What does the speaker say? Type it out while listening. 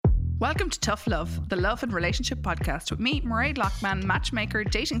Welcome to Tough Love, the love and relationship podcast with me, Mairead Lockman, matchmaker,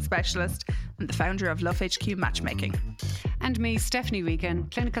 dating specialist, and the founder of Love HQ Matchmaking. And me, Stephanie Regan,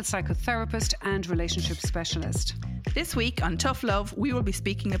 clinical psychotherapist and relationship specialist. This week on Tough Love, we will be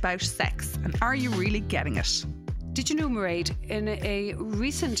speaking about sex and are you really getting it? Did you know, Mairead, in a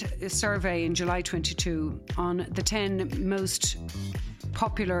recent survey in July 22 on the 10 most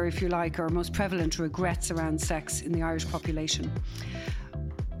popular, if you like, or most prevalent regrets around sex in the Irish population,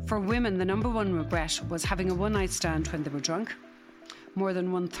 for women, the number one regret was having a one-night stand when they were drunk. More than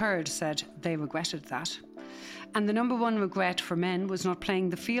 1/3 said they regretted that. And the number one regret for men was not playing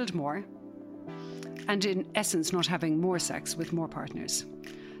the field more, and in essence, not having more sex with more partners.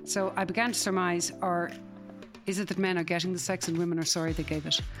 So I began to surmise, or is it that men are getting the sex and women are sorry they gave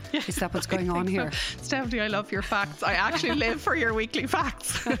it? Is that what's going on here? So. Stephanie, I love your facts. I actually live for your weekly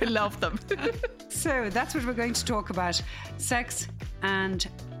facts. I love them. So that's what we're going to talk about. Sex and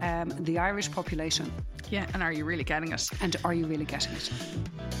the Irish population. Yeah, and are you really getting it? And are you really getting it?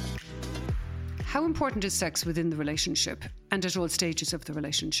 How important is sex within the relationship and at all stages of the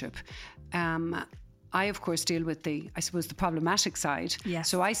relationship? I, of course, deal with the problematic side. Yes.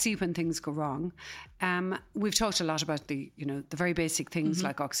 So I see when things go wrong. We've talked a lot about the very basic things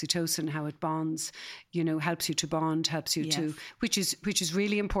like oxytocin, how it bonds, helps you to bond, helps you to, which is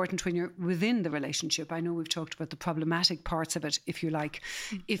really important when you're within the relationship. I know we've talked about the problematic parts of it, if you like,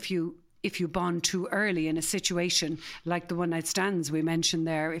 if you bond too early in a situation like the one-night stands we mentioned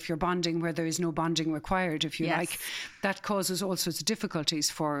there, if you're bonding where there is no bonding required, if you like, that causes all sorts of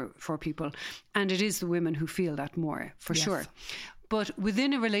difficulties for people. And it is the women who feel that more, for sure. But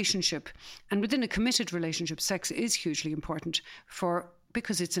within a relationship and within a committed relationship, sex is hugely important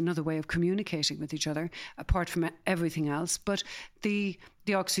because it's another way of communicating with each other, apart from everything else. But the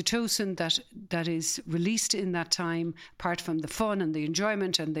oxytocin that is released in that time, apart from the fun and the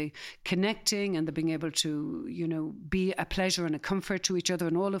enjoyment and the connecting and the being able to, be a pleasure and a comfort to each other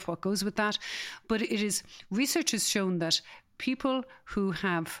and all of what goes with that. But research has shown that people who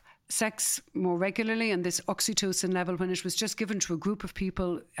have sex more regularly, and this oxytocin level, when it was just given to a group of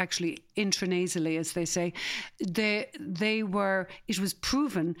people, actually intranasally, as they say, it was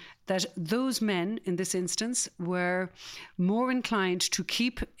proven that those men in this instance were more inclined to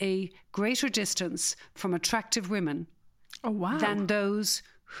keep a greater distance from attractive women than those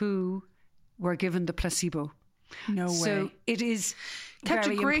who were given the placebo. No way. So it is kept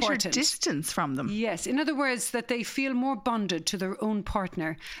very a greater important. Distance from them. Yes. In other words, that they feel more bonded to their own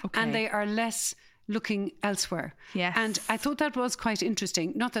partner and they are less looking elsewhere. Yes. And I thought that was quite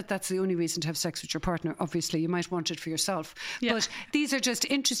interesting. Not that that's the only reason to have sex with your partner. Obviously, you might want it for yourself. Yeah. But these are just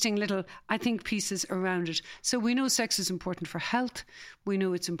interesting little, I think, pieces around it. So we know sex is important for health. We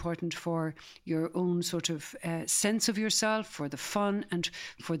know it's important for your own sort of sense of yourself, for the fun and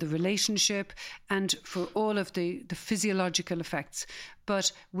for the relationship and for all of the physiological effects.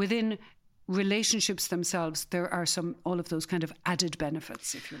 But within relationships themselves, there are all of those kind of added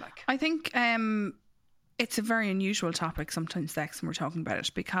benefits, if you like. I think it's a very unusual topic sometimes, sex, when we're talking about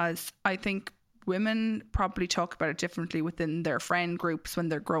it, because I think women probably talk about it differently within their friend groups when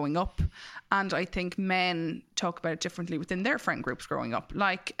they're growing up, and I think men talk about it differently within their friend groups growing up.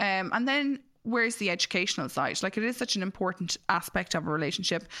 And then where's the educational side? It is such an important aspect of a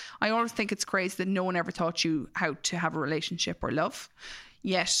relationship. I always think it's crazy that no one ever taught you how to have a relationship or love.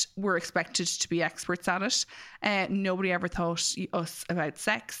 Yet we're expected to be experts at it. Nobody ever taught us about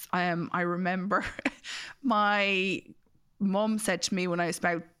sex. I remember my mum said to me when I was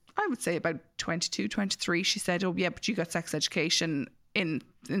about 22, 23, she said, "Oh yeah, but you got sex education in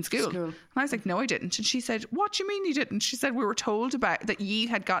school." And I was like, "No, I didn't." And she said, "What do you mean you didn't?" She said, "We were told about that you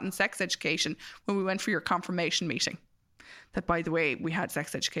had gotten sex education when we went for your confirmation meeting. That, by the way, we had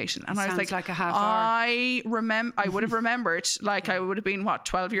sex education." And I was like a half hour. I would have remembered, I would have been,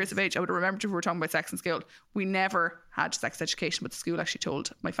 12 years of age. I would have remembered if we were talking about sex in school. We never had sex education, but the school actually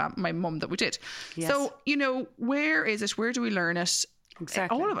told my mum that we did. Yes. So, where is it? Where do we learn it?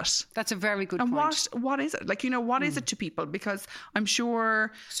 Exactly. All of it. That's a very good point. And what is it? What is it to people? Because I'm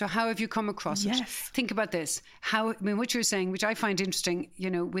sure... So how have you come across it? Think about this. What you're saying, which I find interesting,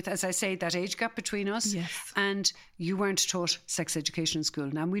 with, as I say, that age gap between us, and you weren't taught sex education in school.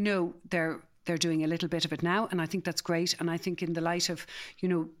 Now, we know they're doing a little bit of it now, and I think that's great. And I think in the light of,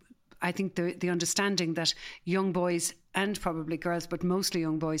 I think the understanding that young boys and probably girls, but mostly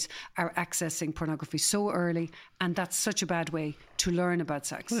young boys, are accessing pornography so early, and that's such a bad way to learn about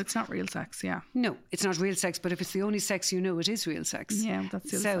sex. Well, it's not real sex, yeah. No, it's not real sex, but if it's the only sex it is real sex. Yeah,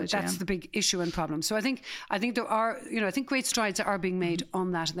 that's the other side, that's the big issue and problem. So I think there are, I think great strides are being made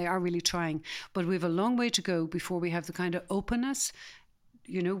on that, and they are really trying, but we have a long way to go before we have the kind of openness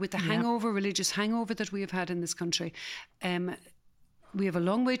you know, with the hangover, religious hangover that we have had in this country. We have a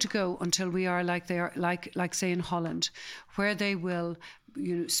long way to go until we are like they are, like say in Holland, where they will,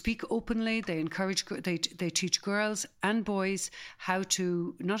 you know, speak openly. They encourage, they teach girls and boys how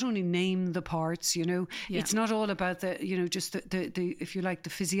to not only name the parts. You know, it's not all about the, you know, just the if you like, the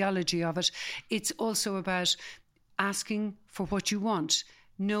physiology of it. It's also about asking for what you want,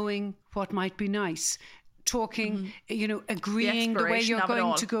 knowing what might be nice, talking, you know, agreeing the way you're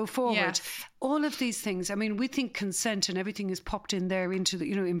going to go forward. Yes. All of these things. I mean, we think consent and everything is popped in there into the,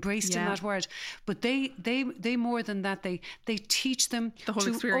 you know, embraced in that word. But they more than that, they teach them the whole to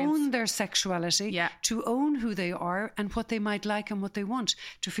experience. Own their sexuality, to own who they are and what they might like and what they want,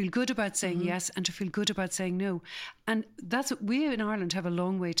 to feel good about saying yes and to feel good about saying no. And that's what we in Ireland have a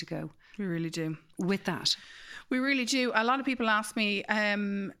long way to go. We really do. With that. We really do. A lot of people ask me,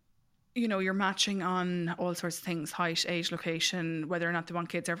 you know, you're matching on all sorts of things, height, age, location, whether or not they want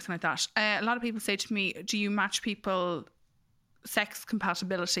kids, everything like that. A lot of people say to me, do you match people sex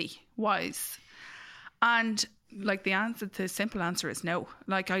compatibility wise? And like the simple answer is no.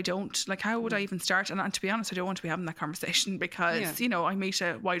 Like, I don't. Like, how would I even start? And to be honest, I don't want to be having that conversation because, you know, I meet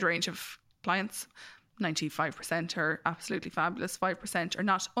a wide range of clients. 95% are absolutely fabulous, 5% are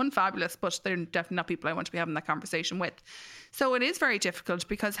not unfabulous, but they're definitely not people I want to be having that conversation with. So it is very difficult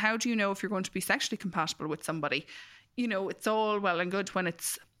because how do you know if you're going to be sexually compatible with somebody? You know, it's all well and good when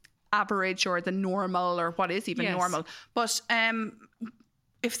it's average or the normal or what is even normal. But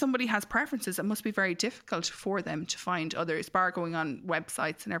if somebody has preferences, it must be very difficult for them to find others, bar going on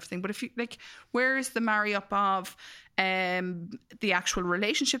websites and everything. But if you like, where is the marry up of the actual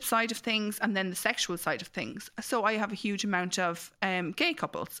relationship side of things and then the sexual side of things? So I have a huge amount of gay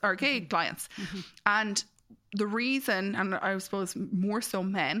couples or gay clients. And the reason, and I suppose more so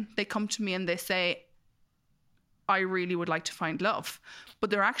men, they come to me and they say, I really would like to find love. But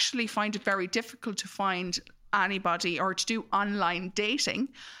they actually find it very difficult to find anybody or to do online dating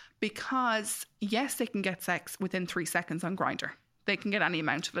because yes, they can get sex within 3 seconds on Grindr. They can get any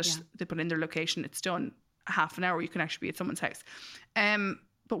amount of it. They put in their location, it's done. Half an hour you can actually be at someone's house.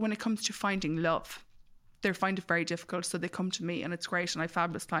 But when it comes to finding love, they find it very difficult, so they come to me and it's great, and I have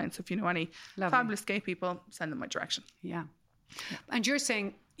fabulous clients. So if you know any fabulous gay people, send them my direction. And you're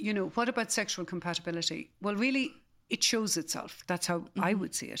saying, you know, what about sexual compatibility? Well, really, it shows itself. That's how I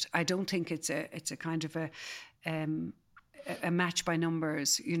would see it. I don't think it's a kind of a match by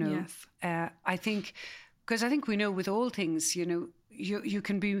numbers, you know. I think, because I think we know with all things, you know, you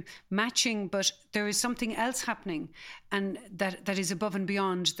can be matching, but there is something else happening, and that is above and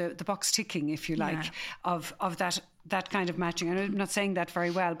beyond the box ticking, if you like, of that kind of matching. And I'm not saying that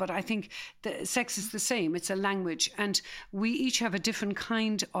very well, but I think the sex is the same. It's a language, and we each have a different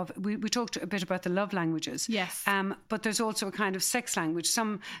kind of. We talked a bit about the love languages, but there's also a kind of sex language.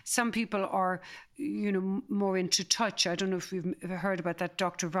 Some people are, you know, more into touch. I don't know if you've heard about that.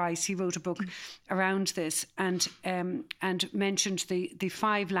 Dr. Rice, he wrote a book around this and mentioned the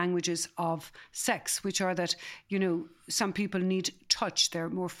 5 languages of sex, which are that, you know, some people need touch. They're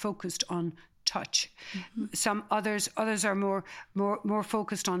more focused on touch. Some others are more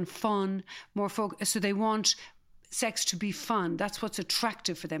focused on fun, so they want sex to be fun. That's what's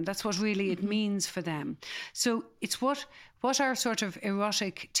attractive for them. That's what really it means for them. So it's what our sort of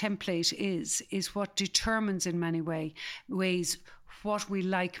erotic template is what determines in many ways what we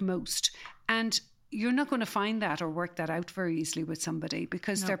like most. And you're not going to find that or work that out very easily with somebody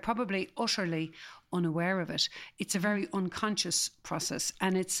because they're probably utterly unaware of it. It's a very unconscious process,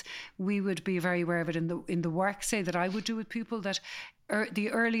 and we would be very aware of it in the work, say, that I would do with people, that the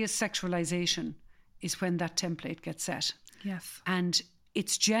earliest sexualization is when that template gets set. Yes. And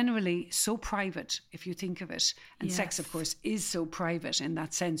it's generally so private, if you think of it. And sex, of course, is so private in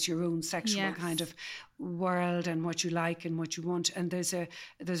that sense, your own sexual kind of world and what you like and what you want. And there's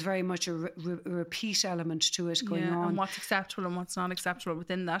very much a repeat element to it going on. And what's acceptable and what's not acceptable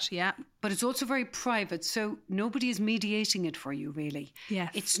within that, But it's also very private, so nobody is mediating it for you, really. Yes.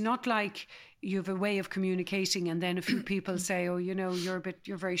 It's not like you have a way of communicating and then a few people say, oh, you know, you're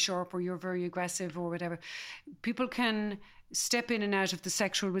very sharp or you're very aggressive or whatever. People can step in and out of the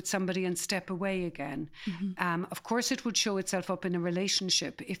sexual with somebody and step away again. Of course, it would show itself up in a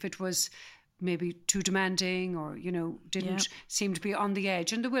relationship if it was maybe too demanding or, you know, didn't seem to be on the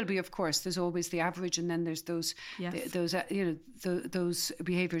edge. And there will be, of course, there's always the average, and then there's those those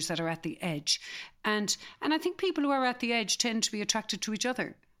behaviours that are at the edge. And I think people who are at the edge tend to be attracted to each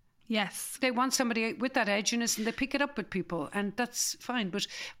other. Yes. They want somebody with that edginess and they pick it up with people, and that's fine. But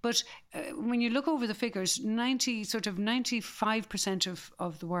when you look over the figures, 95%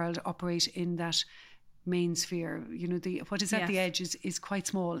 of the world operate in that main sphere. You know, what is at the edge is quite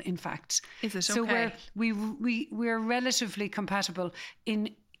small, in fact. Is it? So okay. we're relatively compatible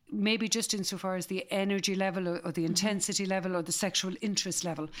in maybe just insofar as the energy level or the intensity level or the sexual interest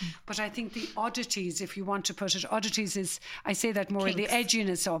level. But I think the oddities, if you want to put it, oddities is, I say that more in the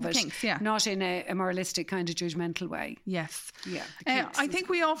edginess of it, not in a moralistic kind of judgmental way. Yes. Yeah. I think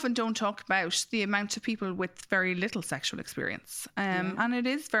we often don't talk about the amount of people with very little sexual experience. And it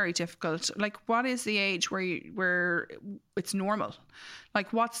is very difficult. Like, what is the age where it's normal?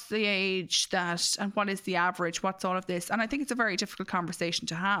 Like, what's the age and what is the average? What's all of this? And I think it's a very difficult conversation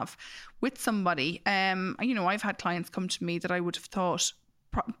to have with somebody. You know, I've had clients come to me that I would have thought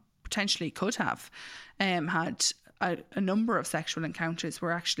potentially could have had a number of sexual encounters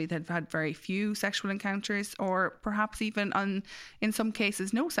where actually they've had very few sexual encounters, or perhaps even in some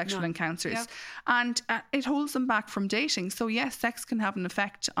cases no sexual encounters. Yeah. And it holds them back from dating. So yes, sex can have an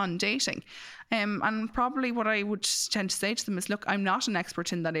effect on dating. And probably what I would tend to say to them is, look, I'm not an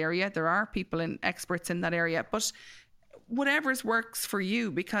expert in that area. There are experts in that area, but whatever works for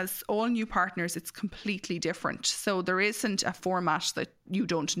you, because all new partners, it's completely different. So there isn't a format that you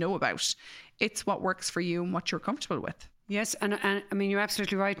don't know about. It's what works for you and what you're comfortable with. Yes, and I mean, you're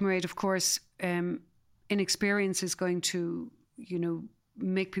absolutely right, Mairead. Of course, inexperience is going to, you know,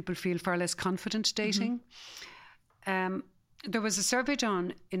 make people feel far less confident dating. There was a survey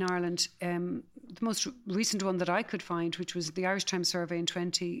done in Ireland, the most recent one that I could find, which was the Irish Times survey in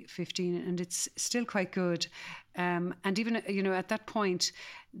 2015, and it's still quite good. And even, you know, at that point,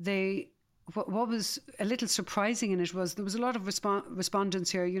 what was a little surprising in it was there was a lot of respondents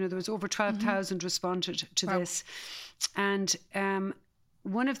here. You know, there was over 12,000 responded to this. And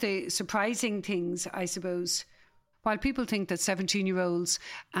one of the surprising things, I suppose, while people think that 17-year-olds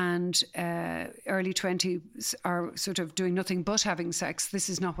and early 20s are sort of doing nothing but having sex, this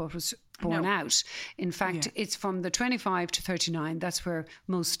is not what was borne out. In fact, it's from the 25 to 39. That's where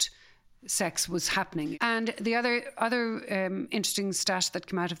most sex was happening. And the other interesting stat that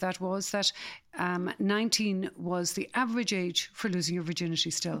came out of that was that 19 was the average age for losing your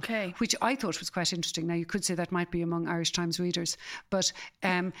virginity still, which I thought was quite interesting. Now, you could say that might be among Irish Times readers, but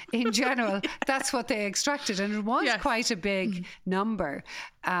in general, that's what they extracted, and it was quite a big number.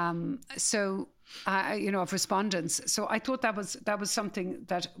 So, you know, of respondents. So I thought that was something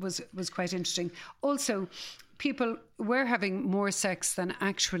that was quite interesting. Also, people were having more sex than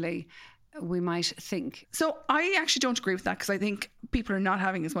actually we might think. So I actually don't agree with that, because I think people are not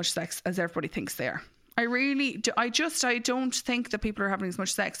having as much sex as everybody thinks they are. I really do. I don't think that people are having as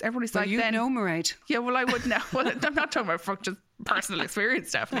much sex. Everybody's like, you know, Mairead. Yeah, well, I would know. Well, I'm not talking about just personal experience,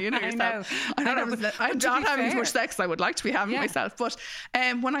 Stephanie. You know yourself. I'm not having as much sex as I would like to be having myself. But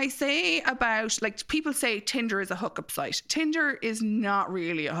when I say about, like, people say Tinder is a hookup site. Tinder is not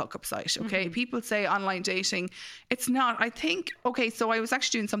really a hookup site. Okay, people say online dating. It's not. I think. Okay, so I was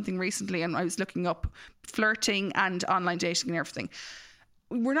actually doing something recently, and I was looking up flirting and online dating and everything.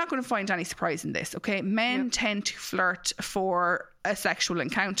 We're not going to find any surprise in this, okay? Men tend to flirt for a sexual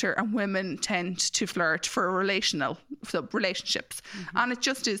encounter, and women tend to flirt for relationships. And it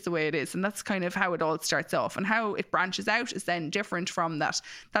just is the way it is. And that's kind of how it all starts off. And how it branches out is then different from that.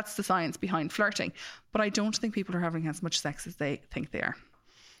 That's the science behind flirting. But I don't think people are having as much sex as they think they are.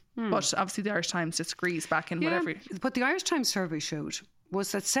 But obviously the Irish Times disagrees back in whatever. What the Irish Times survey showed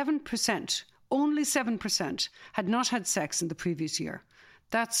was that 7%, only 7%, had not had sex in the previous year.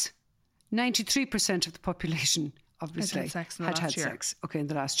 That's 93% of the population, obviously, had had sex. Okay, in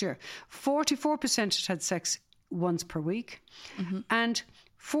the last year. 44% had sex once per week. And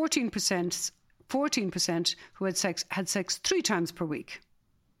 14% who had sex 3 times per week.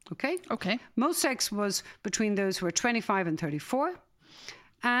 Okay? Okay. Most sex was between those who were 25 and 34.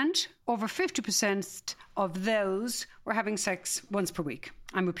 And over 50% of those were having sex once per week.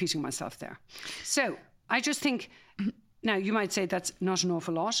 I'm repeating myself there. So I just think... Now, you might say that's not an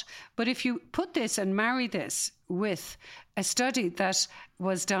awful lot, but if you put this and marry this with a study that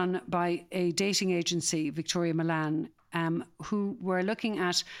was done by a dating agency, Victoria Milan, who were looking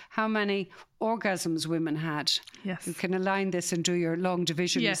at how many orgasms women had. Yes. You can align this and do your long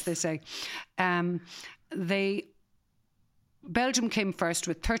division, as they say. Belgium came first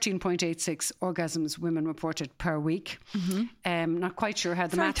with 13.86 orgasms women reported per week. Not quite sure how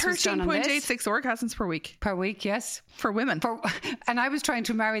the maths was done on this. 13.86 orgasms per week. Per week, yes. For women. And I was trying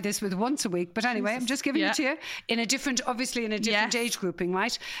to marry this with once a week. But anyway, I'm just giving it to you in a different age grouping,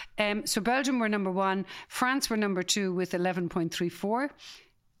 right? So Belgium were number 1. France were number 2 with 11.34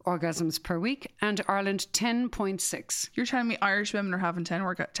 orgasms per week, and Ireland 10.6. You're telling me Irish women are having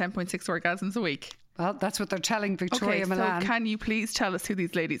 10.6 orgasms a week? Well, that's what they're telling Victoria Milan. So can you please tell us who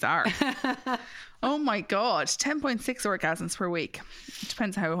these ladies are? Oh my God, 10.6 orgasms per week. It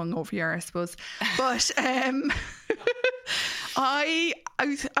depends how hungover you are, I suppose. But I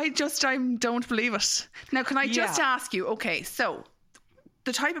don't believe it. Now, can I just ask you? Okay, so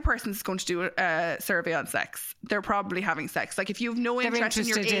the type of person that's going to do a survey on sex, they're probably having sex. Like if you have no interest and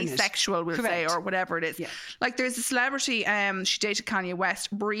you're asexual, we'll say, or whatever it is. Yeah. Like there's a celebrity, she dated Kanye West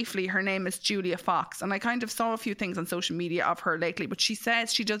briefly. Her name is Julia Fox. And I kind of saw a few things on social media of her lately, but she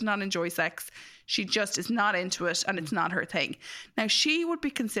says she does not enjoy sex. She just is not into it and it's not her thing. Now she would be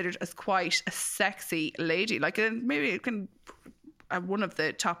considered as quite a sexy lady. Like maybe it can... one of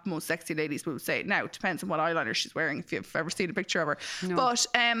the top most sexy ladies would say. Now it depends on what eyeliner she's wearing, if you've ever seen a picture of her. No. But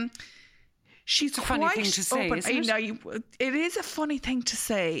she's a funny thing to say, isn't it? It is a funny thing to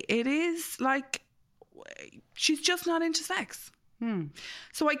say. It is like she's just not into sex.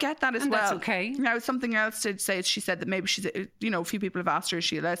 So I get that as well. That's okay. Now something else to say is she said that maybe she's, a few people have asked her, is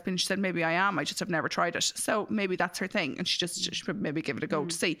she a lesbian? She said, maybe I am, I just have never tried it. So maybe that's her thing, and she should maybe give it a go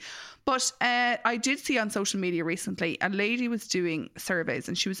to see. But I did see on social media recently a lady was doing surveys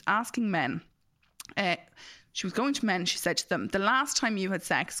and she was asking men, she was going to men, she said to them, the last time you had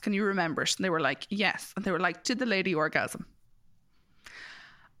sex, can you remember it? And they were like, yes. And they were like, did the lady orgasm?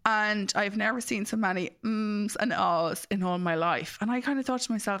 And I've never seen so many ums and ahs in all my life. And I kind of thought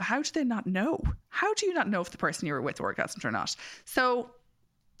to myself, how do they not know? How do you not know if the person you were with orgasmed or not? So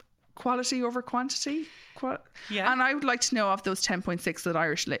quality over quantity. And I would like to know of those 10.6 that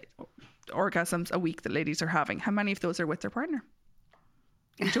Irish orgasms a week that ladies are having, how many of those are with their partner?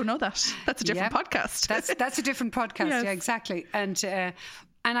 We don't know that. That's a different podcast. That's a different podcast. Yes. Yeah, exactly.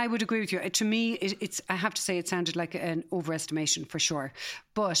 And I would agree with you. To me, it's. I have to say, it sounded like an overestimation for sure.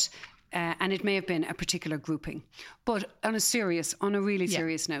 But and it may have been a particular grouping. But on a really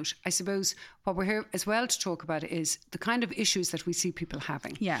serious note, I suppose what we're here as well to talk about is the kind of issues that we see people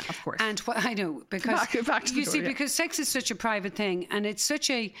having. Yeah, of course. And what I know, because back to the door, because sex is such a private thing, and it's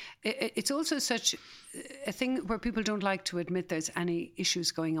also such a thing where people don't like to admit there's any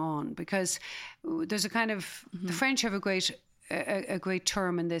issues going on, because there's a kind of the French have a great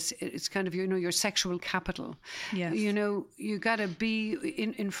term in this. It's kind of, your sexual capital. Yes. You got to be,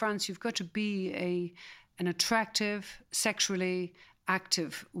 in France, you've got to be an attractive, sexually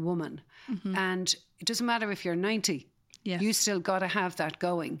active woman. Mm-hmm. And it doesn't matter if you're 90. Yes. You still got to have that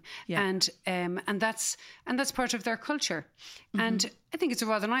going. Yeah. And that's part of their culture. Mm-hmm. And I think it's a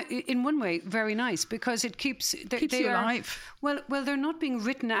rather nice, in one way, very nice, because it keeps you alive. Well, they're not being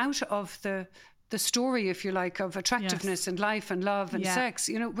written out of the story, if you like, of attractiveness and life and love and sex,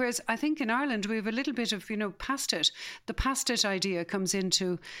 whereas I think in Ireland we have a little bit of, past it. The past it idea comes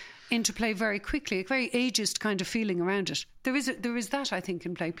into play very quickly, a very ageist kind of feeling around it. There is that, I think,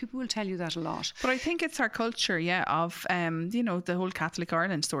 in play. People will tell you that a lot. But I think it's our culture, of, the whole Catholic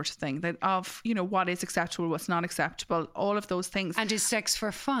Ireland sort of thing, that of, what is acceptable, what's not acceptable, all of those things. And is sex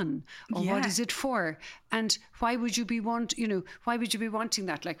for fun? Or what is it for? And why would you be wanting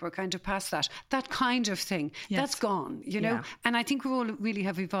that? Like, we're kind of past that. That kind of thing. Yes. That's gone, Yeah. And I think we all really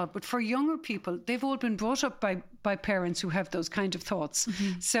have evolved. But for younger people, they've all been brought up by parents who have those kind of thoughts.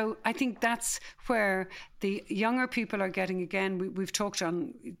 Mm-hmm. So I think that's where the younger people are getting, again, we've talked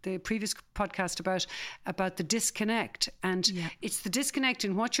on the previous podcast about the disconnect, and it's the disconnect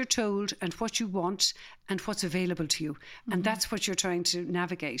in what you're told and what you want and what's available to you. Mm-hmm. And that's what you're trying to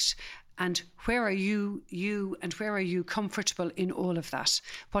navigate. And where are you and where are you comfortable in all of that?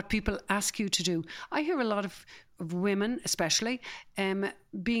 What people ask you to do. I hear a lot of women, especially,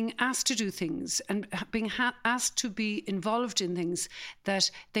 being asked to do things and being asked to be involved in things that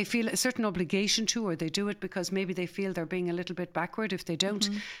they feel a certain obligation to, or they do it because maybe they feel they're being a little bit backward if they don't,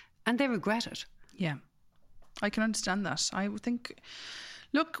 and they regret it. Yeah, I can understand that. I would think...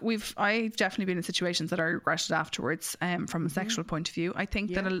 Look, I've definitely been in situations that I regretted afterwards from a sexual point of view. I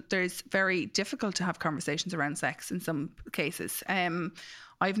think that there's very difficult to have conversations around sex in some cases.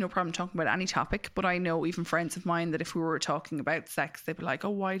 I have no problem talking about any topic, but I know even friends of mine that if we were talking about sex, they'd be like, oh,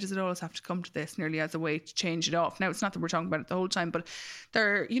 why does it always have to come to this, nearly as a way to change it off? Now, it's not that we're talking about it the whole time, but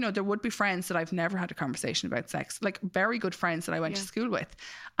there would be friends that I've never had a conversation about sex, like very good friends that I went to school with.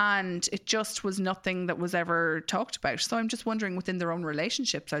 And it just was nothing that was ever talked about. So I'm just wondering, within their own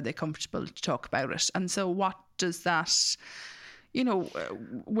relationships, are they comfortable to talk about it? And so what does that...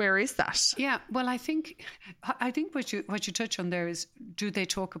 where is that? Yeah, well, I think what you touch on there is, do they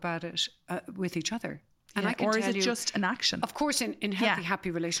talk about it with each other? And or is it just an action? Of course, in healthy,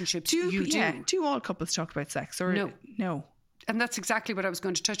 happy relationships, you do. Do all couples talk about sex? Or no. that's exactly what I was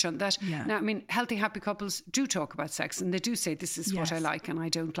going to touch on. That now, I mean, healthy, happy couples do talk about sex, and they do say, this is what I like and I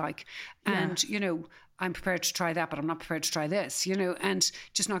don't like. And, you know, I'm prepared to try that, but I'm not prepared to try this, you know, and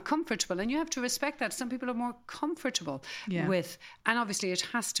just not comfortable. And you have to respect that. Some people are more comfortable with, and obviously it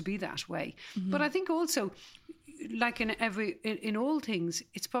has to be that way. But I think also, like in all things,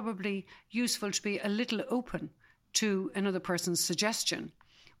 it's probably useful to be a little open to another person's suggestion,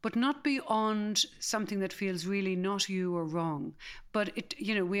 but not beyond something that feels really not you or wrong. But it,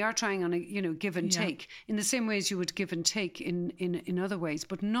 you know, we are trying on a, you know, give and take in the same ways you would give and take in other ways,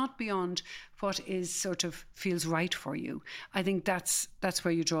 but not beyond what is sort of feels right for you. I think that's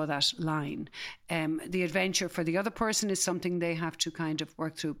where you draw that line. The adventure for the other person is something they have to kind of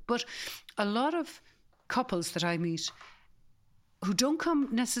work through. But a lot of couples that I meet who don't come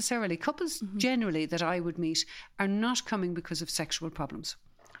necessarily, couples generally that I would meet, are not coming because of sexual problems.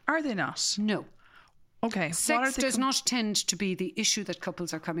 Are they not? No. Okay. Sex does not tend to be the issue that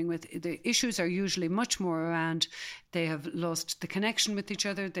couples are coming with. The issues are usually much more around they have lost the connection with each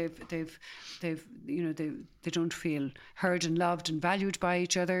other. They've you know, they don't feel heard and loved and valued by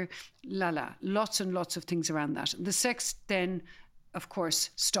each other. Lots and lots of things around that. The sex then, of course,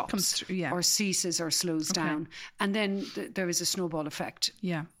 stops or ceases or slows down. And then there is a snowball effect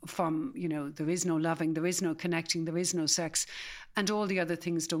from, you know, there is no loving, there is no connecting, there is no sex, and all the other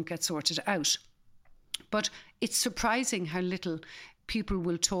things don't get sorted out. But it's surprising how little people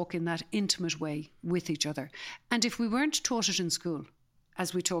will talk in that intimate way with each other. And if we weren't taught it in school,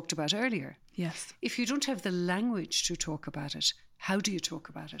 as we talked about earlier, if you don't have the language to talk about it, how do you talk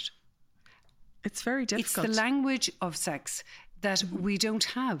about it? It's very difficult. It's the language of sex that we don't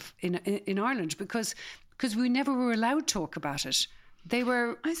have in Ireland because we never were allowed to talk about it.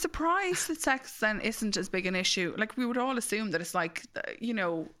 I'm surprised that sex then isn't as big an issue. Like, we would all assume that it's like, you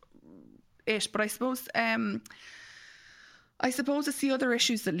know, but I suppose it's the other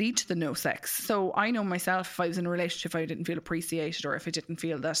issues that lead to the no sex. So I know myself, if I was in a relationship, I didn't feel appreciated, or if I didn't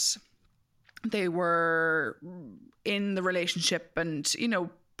feel that they were in the relationship and, you know,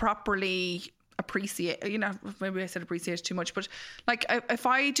 properly appreciate, you know, maybe I said appreciate too much, but like if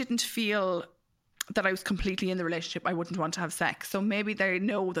I didn't feel that I was completely in the relationship, I wouldn't want to have sex. So maybe they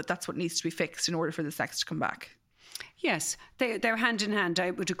know that that's what needs to be fixed in order for the sex to come back. Yes, they're hand in hand,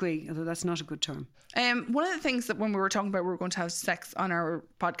 I would agree, although that's not a good term. One of the things that when we were talking about we were going to have sex on our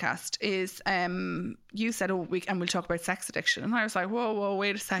podcast is you said, we'll talk about sex addiction. And I was like, whoa,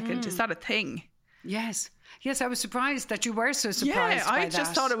 wait a second. Is that a thing? Yes, I was surprised that you were so surprised by that. I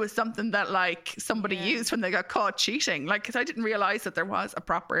just thought it was something that like somebody used when they got caught cheating. Like, because I didn't realise that there was a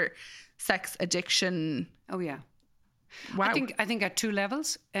proper sex addiction. Oh, yeah. Wow. I think at two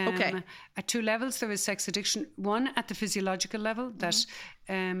levels. At two levels there is sex addiction. One at the physiological level, that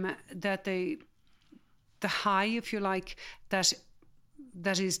the high, if you like, that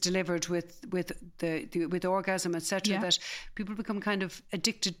is delivered with orgasm, etc. That people become kind of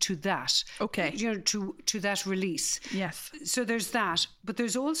addicted to that. Okay, you know, to that release. Yes. So there's that, but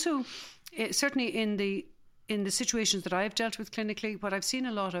there's also certainly in the situations that I've dealt with clinically, what I've seen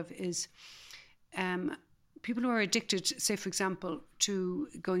a lot of is people who are addicted, say for example, to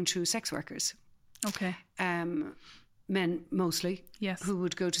going to sex workers. Okay. Men mostly. Yes. Who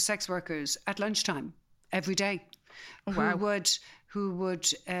would go to sex workers at lunchtime every day. Oh, wow. Who would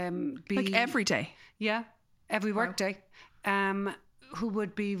be like every day. Yeah, every work day. Who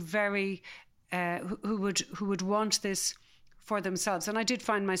would be very who would want this for themselves. And I did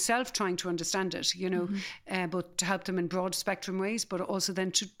find myself trying to understand it, you know, but to help them in broad spectrum ways, but also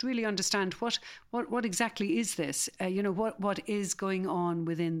then to really understand what exactly is this, you know, what is going on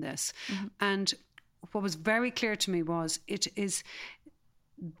within this. And what was very clear to me was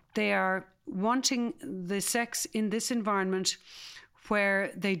they are wanting the sex in this environment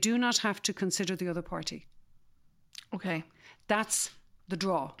where they do not have to consider the other party. Okay. That's the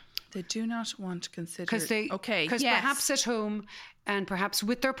draw. They do not want to consider... Because perhaps at home and perhaps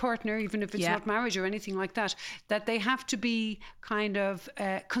with their partner, even if it's not marriage or anything like that, that they have to be kind of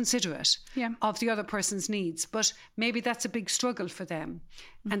considerate of the other person's needs. But maybe that's a big struggle for them.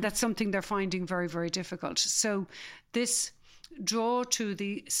 And that's something they're finding very, very difficult. So this draw to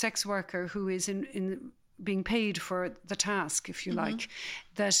the sex worker who is in being paid for the task, if you like,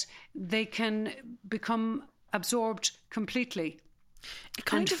 that they can become absorbed completely. It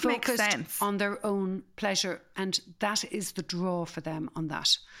kind of makes sense on their own pleasure, and that is the draw for them on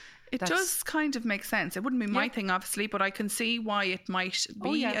that. It does kind of make sense. It wouldn't be my thing, obviously, but I can see why it might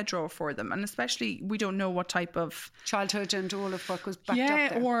be a draw for them. And especially, we don't know what type of childhood and all of what goes back up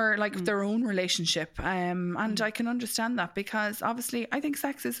there. Or like their own relationship. And I can understand that, because obviously I think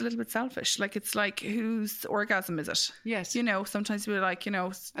sex is a little bit selfish. Like, it's like, whose orgasm is it? Yes. You know, sometimes we're like, you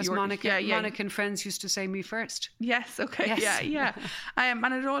know, as Monica and friends used to say, me first. Yes. Okay. Yes. Yeah. And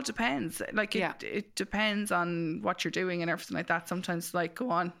it all depends. Like, it depends on what you're doing and everything like that. Sometimes, like, go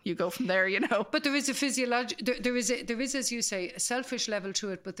on, you go from there, you know. But there is a there is, as you say, a selfish level to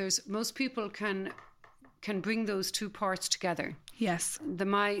it. But most people can bring those two parts together. Yes. The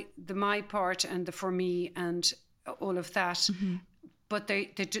my part and the for me and all of that. Mm-hmm. But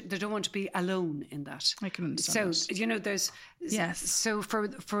they don't want to be alone in that. I can understand. So, you know, there's... Yes. So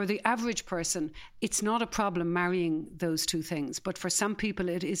for the average person, it's not a problem marrying those two things. But for some people,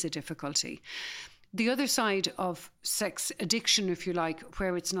 it is a difficulty. The other side of sex addiction, if you like,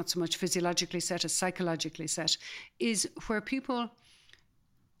 where it's not so much physiologically set as psychologically set, is where people,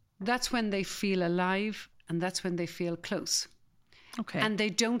 that's when they feel alive and that's when they feel close. Okay. And they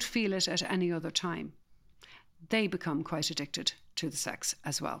don't feel it at any other time. They become quite addicted to the sex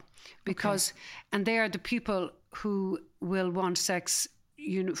as well. Because, and they are the people who will want sex,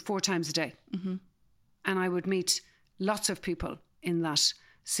 4 times a day. Mm-hmm. And I would meet lots of people in that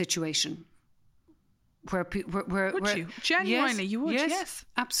situation. Would you? Genuinely, you would, yes.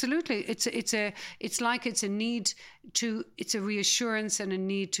 Absolutely. It's a need to, it's a reassurance and a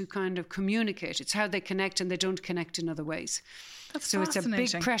need to kind of communicate. It's how they connect, and they don't connect in other ways. So it's a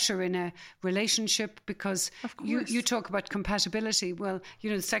big pressure in a relationship, because you talk about compatibility. Well,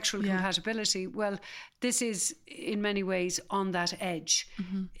 sexual compatibility. Well, this is in many ways on that edge.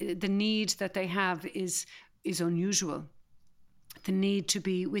 Mm-hmm. The need that they have is unusual. The need to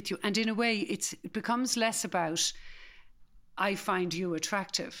be with you. And in a way, it becomes less about, I find you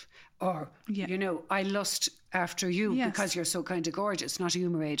attractive, or, I lust after you because you're so kind of gorgeous, not a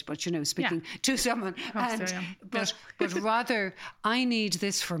humour aid, but, speaking to someone. But rather, I need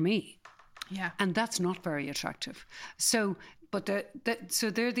this for me. Yeah. And that's not very attractive. So,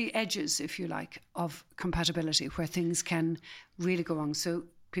 so they're the edges, if you like, of compatibility, where things can really go wrong. So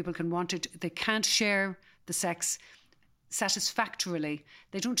people can want it, they can't share the sex satisfactorily.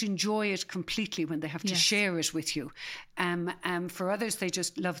 They don't enjoy it completely when they have to share it with you. For others, they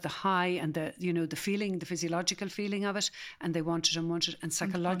just love the high and the feeling, the physiological feeling of it, and they want it, and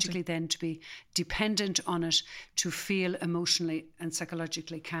psychologically then to be dependent on it to feel emotionally and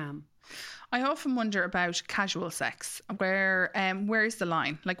psychologically calm. I often wonder about casual sex. Where's the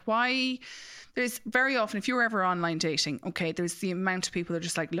line? Like, why? There's very often, if you're ever online dating, there's the amount of people that are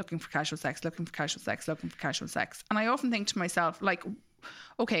just like looking for casual sex. And I often think to myself, like,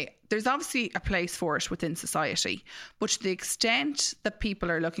 there's obviously a place for it within society, but to the extent that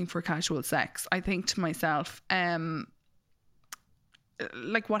people are looking for casual sex, I think to myself,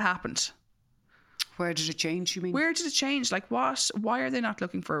 like, what happened? Where did it change, you mean? Where did it change? Like, what? Why are they not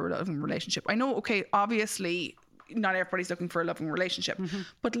looking for a loving relationship? I know, obviously not everybody's looking for a loving relationship,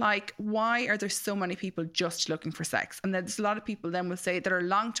 but like, why are there so many people just looking for sex? And there's a lot of people then will say that are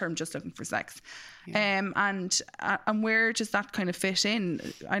long-term just looking for sex. And where does that kind of fit in?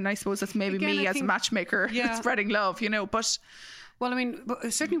 And I suppose that's maybe me as a matchmaker spreading love, but... Well, I mean,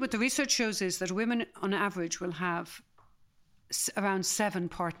 certainly what the research shows is that women on average will have around 7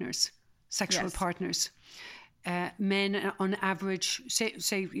 partners. Sexual partners. Men on average, say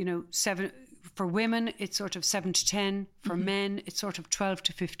 7. For women, it's sort of 7 to 10. For men, it's sort of 12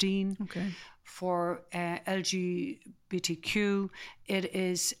 to 15. Okay. For LGBTQ, it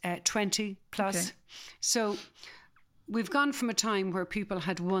is 20 plus. Okay. So we've gone from a time where people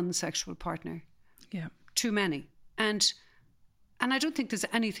had one sexual partner. Yeah. Too many. And I don't think there's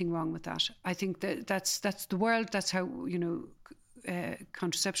anything wrong with that. I think that's the world. That's how,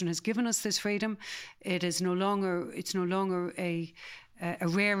 contraception has given us this freedom. It's no longer a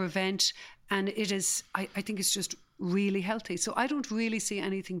rare event, and it is. I think it's just really healthy. So I don't really see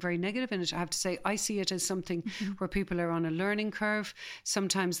anything very negative in it. I have to say, I see it as something where people are on a learning curve.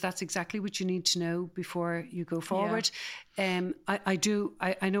 Sometimes that's exactly what you need to know before you go forward. I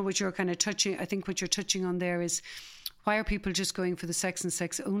know what you're kind of touching. I think what you're touching on there is, why are people just going for the sex and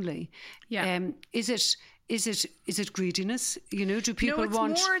sex only? Yeah. Is it greediness? Do people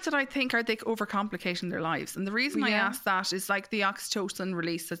want... it's more that I think, are they overcomplicating their lives? And the reason I ask that is like the oxytocin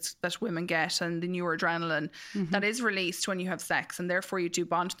release that women get, and the noradrenaline that is released when you have sex, and therefore you do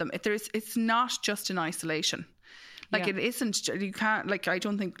bond to them. It's not just in isolation. It isn't, you can't, I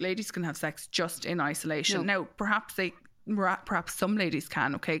don't think ladies can have sex just in isolation. No. Now, perhaps they perhaps some ladies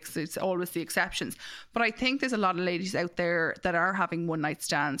can, okay, because it's always the exceptions. But I think there's a lot of ladies out there that are having one night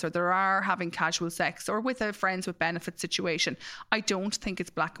stands, or they are having casual sex, or with a friends with benefit situation. I don't think it's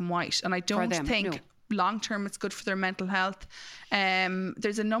black and white, and I don't think long term it's good for their mental health.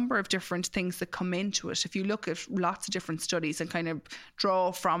 There's a number of different things that come into it. If you look at lots of different studies and kind of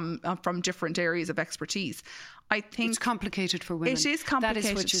draw from different areas of expertise, I think it's complicated for women. It is complicated. That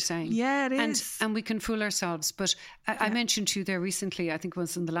is what you're saying. Yeah, it is. And we can fool ourselves. But I mentioned to you there recently, I think it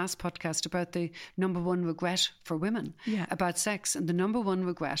was in the last podcast, about the number one regret for women about sex. And the number one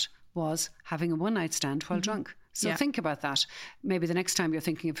regret was having a one night stand while drunk. So think about that. Maybe the next time you're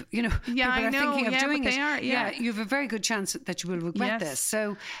thinking of, people are thinking of doing it. You have a very good chance that you will regret this.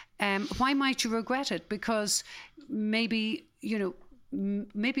 So why might you regret it? Because maybe,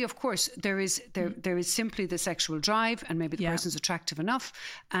 maybe of course there is simply the sexual drive, and maybe the person's attractive enough,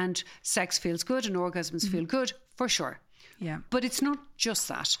 and sex feels good and orgasms feel good, for sure. Yeah. But it's not just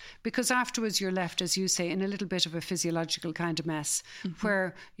that, because afterwards you're left, as you say, in a little bit of a physiological kind of mess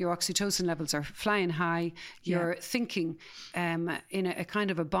where your oxytocin levels are flying high. You're thinking in a kind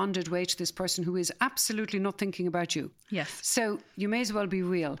of a bonded way to this person who is absolutely not thinking about you. Yes. So you may as well be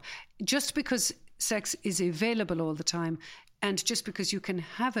real. Just because sex is available all the time, and just because you can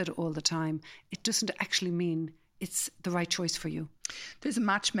have it all the time, it doesn't actually mean it's the right choice for you. There's a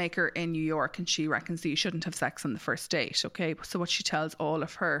matchmaker in New York, and she reckons that you shouldn't have sex on the first date, okay? So what she tells all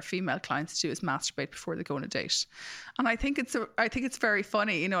of her female clients to do is masturbate before they go on a date. And I think it's very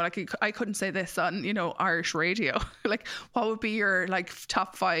funny, like I couldn't say this on, Irish radio. Like, what would be your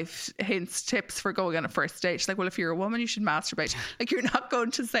top 5 tips for going on a first date? She's like, well, if you're a woman, you should masturbate. Like, you're not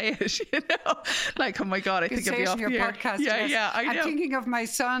going to say it, Like, oh my God, I think it'd be off your here. podcast. I know. I'm thinking of my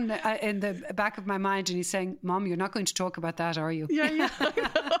son in the back of my mind, and he's saying, Mom, you're not going to talk about that, are you? Yeah.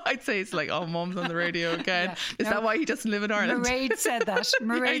 I'd say it's like, oh, Mum's on the radio again. Is that why he doesn't live in Ireland? Mairead said that.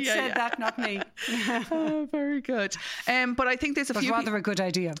 Mairead said that, not me. Oh, very good. But I think there's a few. Rather a good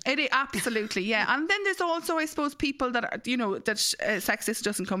idea. Absolutely, yeah. And then there's also, I suppose, people that are, that sex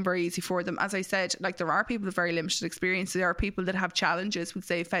doesn't come very easy for them. As I said, like, there are people with very limited experience. There are people that have challenges, would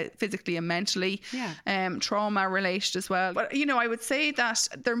say, physically and mentally, trauma related as well. But I would say that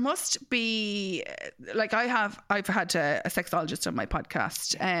there must be, like, I've had a sexologist on my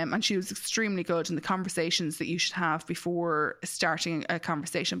podcast, and she was extremely good in the conversations that you should have before starting a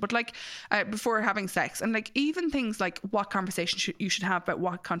conversation, but before having sex, and even things like what conversation you should have about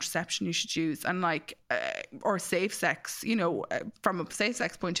what contraception you should use, and or safe sex, from a safe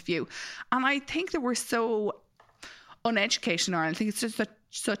sex point of view. And I think that we're so uneducated in Ireland. I think it's just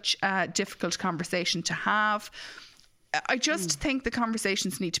such a difficult conversation to have. I just think the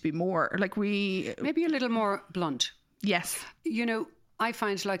conversations need to be more maybe a little more blunt. Yes. I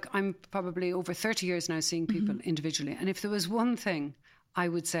find, I'm probably over 30 years now seeing people individually. And if there was one thing I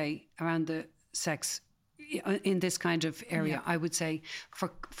would say around the sex in this kind of area, I would say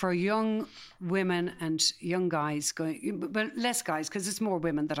for young women and young guys, but less guys, because it's more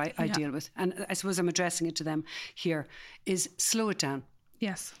women that I deal with. And I suppose I'm addressing it to them here, is slow it down.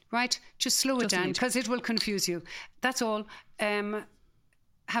 Yes. Right? Just slow it down, because it will confuse you. That's all.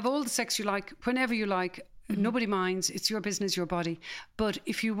 Have all the sex you like, whenever you like. Nobody minds. It's your business, your body. But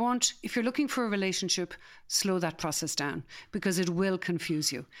if you're looking for a relationship, slow that process down, because it will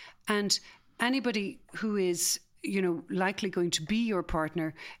confuse you. And anybody who is, likely going to be your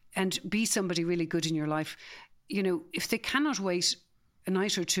partner and be somebody really good in your life, if they cannot wait a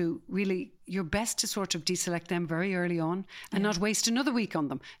night or two, really, you're best to sort of deselect them very early on and not waste another week on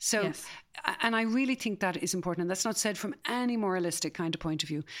them. So, and I really think that is important. And that's not said from any moralistic kind of point of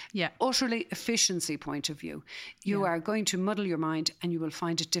view. Yeah. Utterly efficiency point of view. You are going to muddle your mind, and you will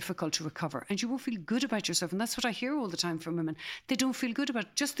find it difficult to recover, and you won't feel good about yourself. And that's what I hear all the time from women. They don't feel good about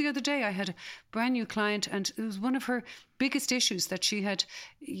it. Just the other day, I had a brand new client, and it was one of her biggest issues that she had,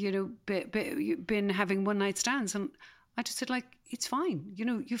 been having one night stands. And I just said, it's fine.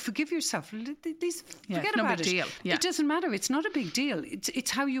 You forgive yourself. Forget about it. Deal. Yeah. It doesn't matter. It's not a big deal. It's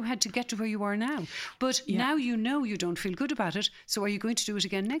how you had to get to where you are now. But now you don't feel good about it. So are you going to do it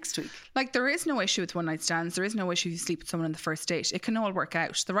again next week? There is no issue with one night stands. There is no issue if you sleep with someone on the first date. It can all work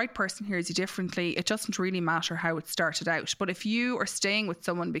out. The right person hears you differently. It doesn't really matter how it started out. But if you are staying with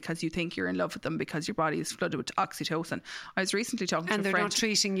someone because you think you're in love with them, because your body is flooded with oxytocin. I was recently talking to a friend. And they're not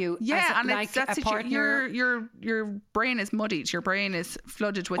treating you as a partner. Your brain is muddied. Your brain is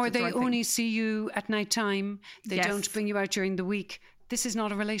flooded with. Or they only see you at night time. They don't bring you out during the week. This is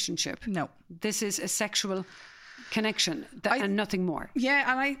not a relationship. No. This is a sexual connection and nothing more.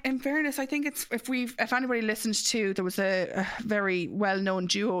 Yeah, and in fairness, I think it's if anybody listened to, there was a very well-known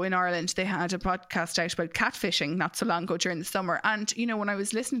duo in Ireland. They had a podcast out about catfishing not so long ago during the summer, and when I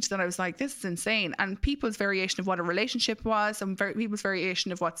was listening to that, I was like, this is insane. And people's variation of what a relationship was, and people's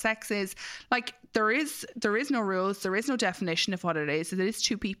variation of what sex is, like there is no rules, there is no definition of what it is. It is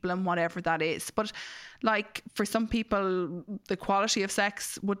two people and whatever that is. But like for some people, the quality of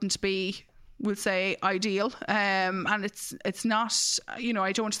sex wouldn't be, we'll say, ideal, and it's not, I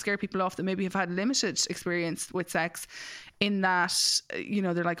don't want to scare people off that maybe have had limited experience with sex, in that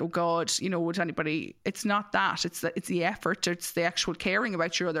they're like, oh God, would anybody? It's not that. It's the effort. It's the actual caring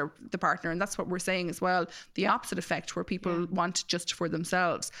about the partner, and that's what we're saying as well. The opposite effect, where people want just for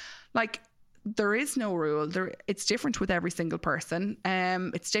themselves, like. There is no rule. It's different with every single person.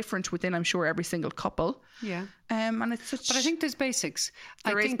 It's different within, I'm sure, every single couple. Yeah. And it's such. But I think there's basics.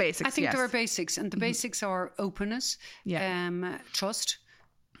 There is basics. I think yes. there are basics, and the basics are openness, trust.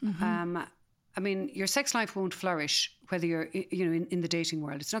 I mean, your sex life won't flourish whether you're, in the dating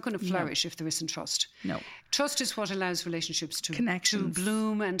world. It's not going to flourish if there isn't trust. No. Trust is what allows relationships to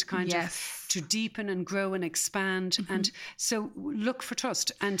bloom and kind of to deepen and grow and expand. And so look for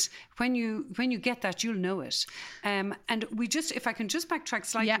trust. And when you get that, you'll know it. And if I can just backtrack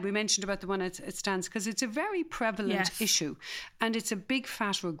slightly, we mentioned about the one at stands, because it's a very prevalent issue. And it's a big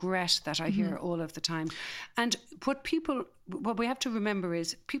fat regret that I hear all of the time. And what we have to remember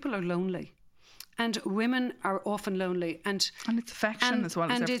is people are lonely. And women are often lonely, and it's affection as well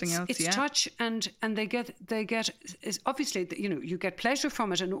as everything else. It's touch, and they get obviously you get pleasure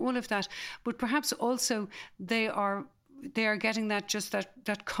from it and all of that, but perhaps also they are getting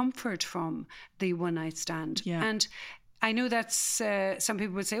that comfort from the one night stand. Yeah. And I know that's some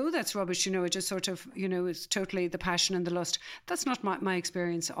people would say, oh, that's rubbish. It just sort of it's totally the passion and the lust. That's not my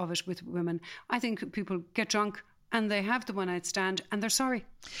experience of it with women. I think people get drunk and they have the one-night stand and they're sorry.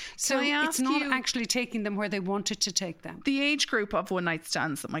 So it's not actually taking them where they wanted to take them. The age group of one-night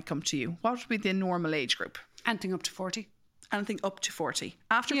stands that might come to you, what would be the normal age group? Anything up to 40. Anything up to 40.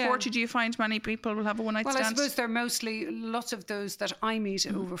 After 40, do you find many people will have a one-night stand? Well, I suppose they're mostly, lots of those that I meet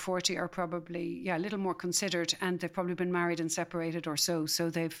over 40 are probably, a little more considered, and they've probably been married and separated or so. So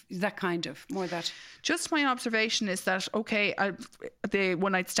they've that kind of, more that. Just my observation is that, the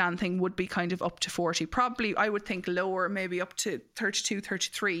one-night stand thing would be kind of up to 40. Probably, I would think lower, maybe up to 32,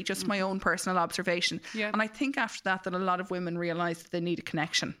 33, just my own personal observation. Yeah. And I think after that a lot of women realise that they need a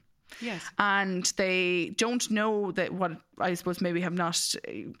connection. Yes. And they don't know that what I suppose maybe have not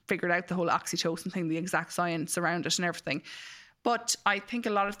figured out the whole oxytocin thing, the exact science around it and everything. But I think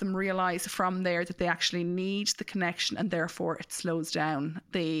a lot of them realise from there that they actually need the connection, and therefore it slows down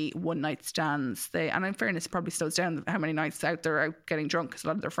the one night stands. And in fairness, it probably slows down how many nights out they're out getting drunk, because a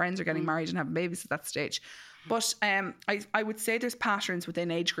lot of their friends are getting married and having babies at that stage. But I would say there's patterns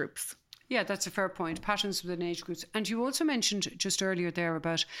within age groups. Yeah, that's a fair point. Patterns within age groups. And you also mentioned just earlier there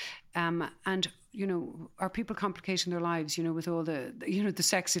about, are people complicating their lives, with all the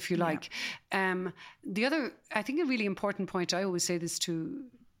sex, if you like. The other, I think a really important point, I always say this to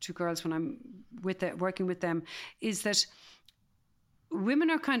girls when I'm working with them, is that women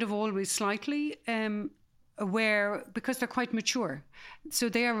are kind of always slightly aware, because they're quite mature. So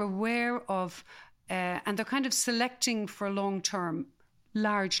they are aware of, and they're kind of selecting for long term,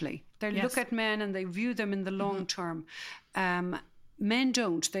 largely. They look at men and they view them in the long term. Men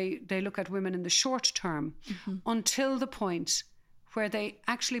don't. They look at women in the short term until the point where they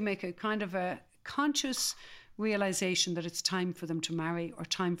actually make a kind of a conscious realization that it's time for them to marry or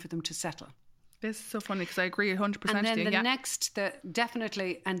time for them to settle. This is so funny, because I agree 100%. And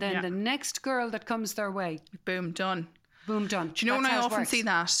then the next girl that comes their way. Boom, done. Boom, done. Do you know when I often see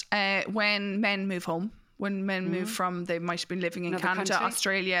that? When men move home. When men move from, they might have been living in Canada, country.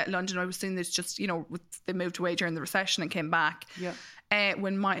 Australia, London. I was seeing this just, they moved away during the recession and came back. Yeah.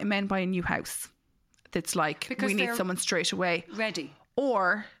 When men buy a new house, it's like, because we need someone straight away. Ready.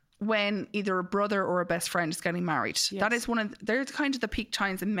 Or when either a brother or a best friend is getting married. Yes. That is they're kind of the peak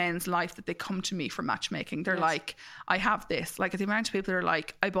times in men's life that they come to me for matchmaking. They're like, I have this. Like, the amount of people that are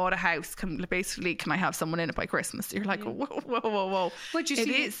like, I bought a house. Can I have someone in it by Christmas? You're like, whoa. But you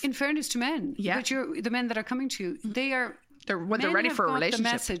see, in fairness to men, but the men that are coming to you, they're ready for a relationship.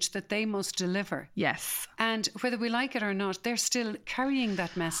 The message that they must deliver. Yes. And whether we like it or not, they're still carrying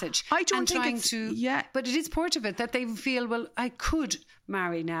that message. I don't think but it is part of it that they feel, well, I could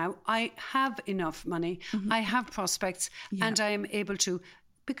marry now. I have enough money. I have prospects, and I am able to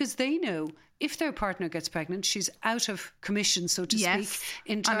because they know if their partner gets pregnant, she's out of commission, so to speak,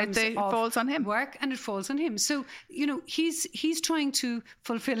 in terms and it falls on him. Work, and it falls on him. So, he's trying to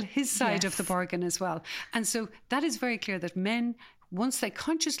fulfill his side of the bargain as well. And so that is very clear that men, once they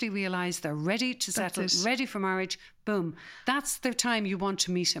consciously realise they're ready to settle, ready for marriage, boom, that's the time you want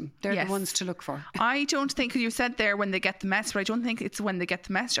to meet him. They're the ones to look for. I don't think, you said there when they get the message, but I don't think it's when they get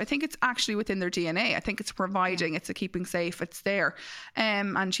the message. I think it's actually within their DNA. I think it's providing, it's a keeping safe, it's there.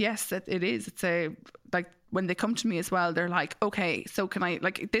 And yes, it is. It's when they come to me as well, they're like, okay, so can I,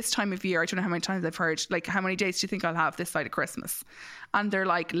 this time of year, I don't know how many times I've heard, how many days do you think I'll have this side of Christmas? And they're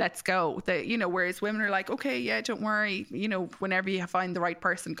like, let's go. Whereas women are like, okay, yeah, don't worry. Whenever you find the right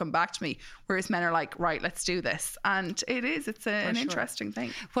person, come back to me. Whereas men are like, right, let's do this. And it's an interesting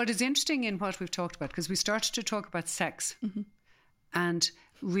thing. What is interesting in what we've talked about, because we started to talk about sex and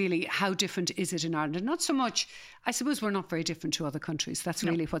really how different is it in Ireland? And not so much, I suppose we're not very different to other countries. That's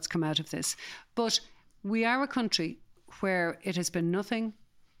really what's come out of this. But we are a country where it has been nothing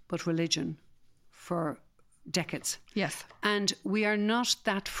but religion for decades. Yes. And we are not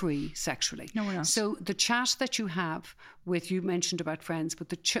that free sexually. No, we're not. So the chat that you have with, you mentioned about friends, but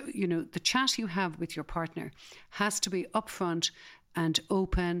the chat you have with your partner has to be upfront and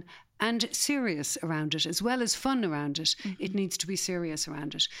open and serious around it, as well as fun around it. It needs to be serious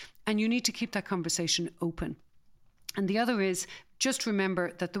around it. And you need to keep that conversation open. And the other is, just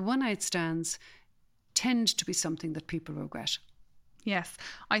remember that the one-night stands tend to be something that people regret. Yes.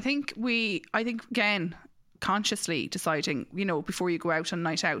 I think again, consciously deciding, before you go out on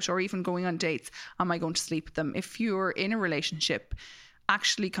night out or even going on dates, am I going to sleep with them? If you're in a relationship,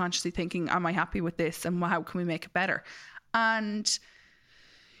 actually consciously thinking, am I happy with this and how can we make it better? And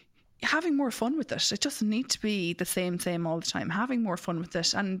having more fun with it. It doesn't need to be the same all the time. Having more fun with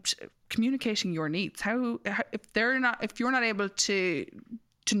it and communicating your needs. If you're not able to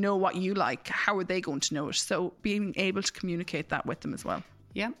know what you like, how are they going to know it? So being able to communicate that with them as well.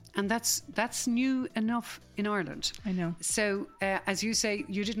 Yeah, and that's new enough in Ireland. I know. So as you say,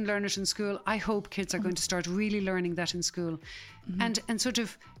 you didn't learn it in school. I hope kids are going to start really learning that in school, and sort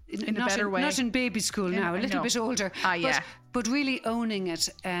of in a better way. Not in baby school now, a little bit older. But really owning it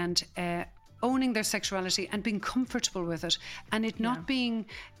and owning their sexuality and being comfortable with it, and it not being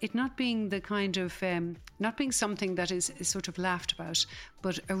the kind of not being something that is sort of laughed about,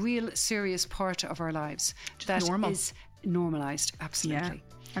 but a real serious part of our lives. That is normalised, absolutely.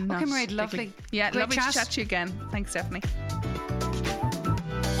 Yeah. Okay, Mairead, lovely. Yeah, great lovely chat. to chat to you again. Thanks, Stephanie.